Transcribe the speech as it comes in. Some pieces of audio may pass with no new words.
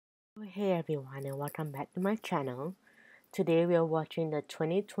Hey everyone and welcome back to my channel. Today we are watching the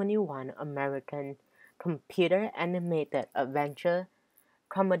 2021 American computer animated adventure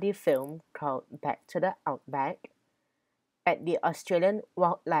comedy film called Back to the Outback. At the Australian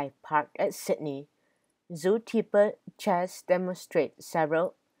Wildlife Park at Sydney, zookeeper Chas demonstrates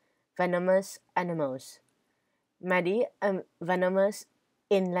several venomous animals. Maddie, a venomous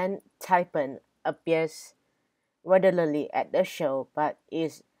inland taipan, appears regularly at the show but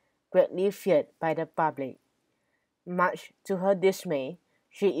is greatly feared by the public. Much to her dismay,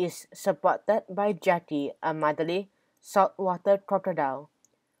 she is supported by Jackie, a motherly saltwater crocodile,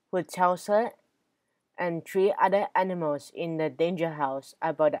 who tells her and three other animals in the danger house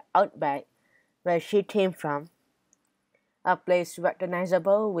about the outback where she came from, a place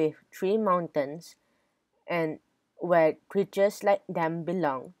recognizable with three mountains and where creatures like them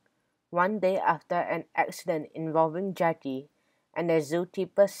belong. One day after an accident involving Jackie and the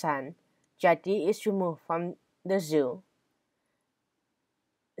zookeeper's son, Jackie is removed from the zoo.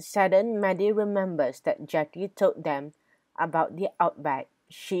 Saddened, Maddie remembers that Jackie told them about the outback.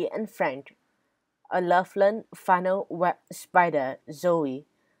 She and Frank, a Loveland funnel web spider, Zoe,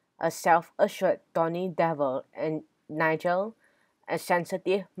 a self-assured Tawny devil, and Nigel, a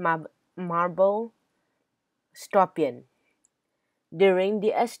sensitive marble scorpion. During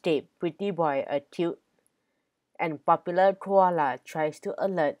the escape, Pretty Boy, a cute and popular koala, tries to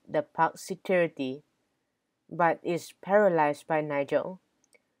alert the park security but is paralyzed by Nigel.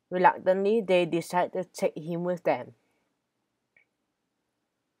 Reluctantly, they decide to take him with them.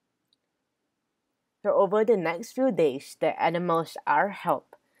 So over the next few days, the animals are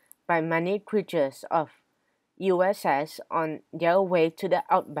helped by many creatures of USS on their way to the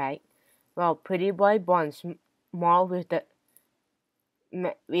outback, while Pretty Boy bonds more with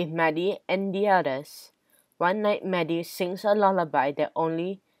Maddie and the others. One night, Maddie sings a lullaby that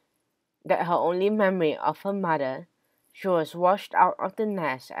her only memory of her mother. She was washed out of the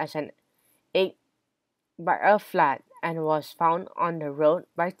nest as an egg by a flood and was found on the road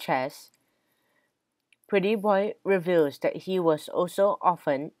by Chas. Pretty Boy reveals that he was also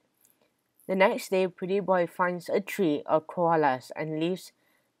orphaned. The next day, Pretty Boy finds a tree of koalas and leaves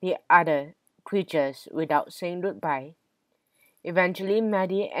the other creatures without saying goodbye. Eventually,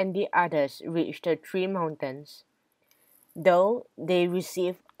 Maddie and the others reach the three mountains. Though they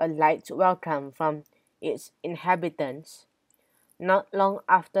receive a light welcome from its inhabitants, not long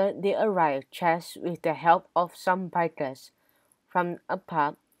after they arrive, Chas, with the help of some bikers from a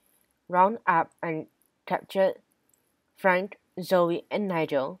pub, round up and capture Frank, Zoe, and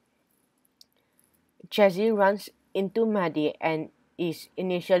Nigel. Chazzy runs into Maddie and is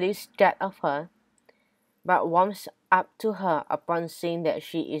initially scared of her, but warms up to her upon seeing that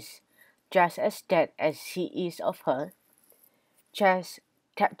she is just as scared as he is of her. Chas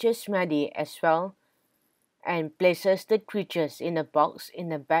captures Maddie as well and places the creatures in a box in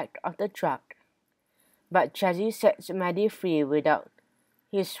the back of the truck. But Chazzy sets Maddie free without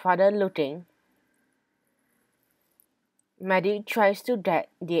his father looking. Maddie tries to drag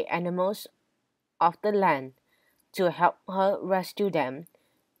the animals off the land to help her rescue them,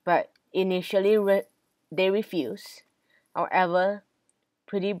 but initially they refuse. However,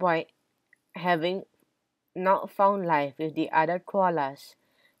 Pretty Boy, having not found life with the other koalas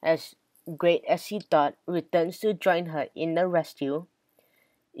as great as he thought, returns to join her in the rescue.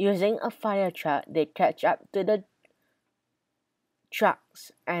 Using a fire truck, they catch up to the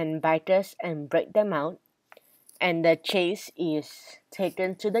trucks and bikers and break them out, and the chase is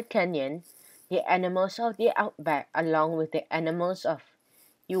taken to the canyon. The animals of the outback, along with the animals of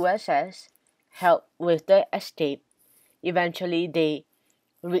USS, help with the escape. Eventually, they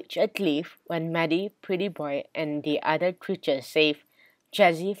reach a cliff when Maddie, Pretty Boy, and the other creatures save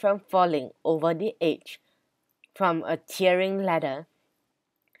Chazzy from falling over the edge from a tearing ladder.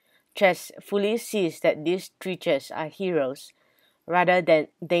 Chaz fully sees that these creatures are heroes rather than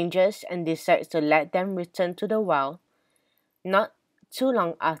dangers and decides to let them return to the wild. Not too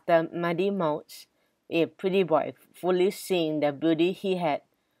long after, Maddie molts, with Pretty Boy fully seeing the beauty he had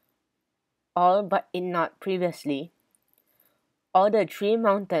all but ignored previously. All the three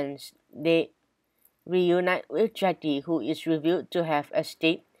mountains, they reunite with Jackie, who is revealed to have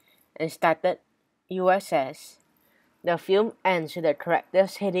escaped and started USS. The film ends with the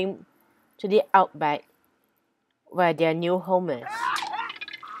characters heading to the outback where their new home is.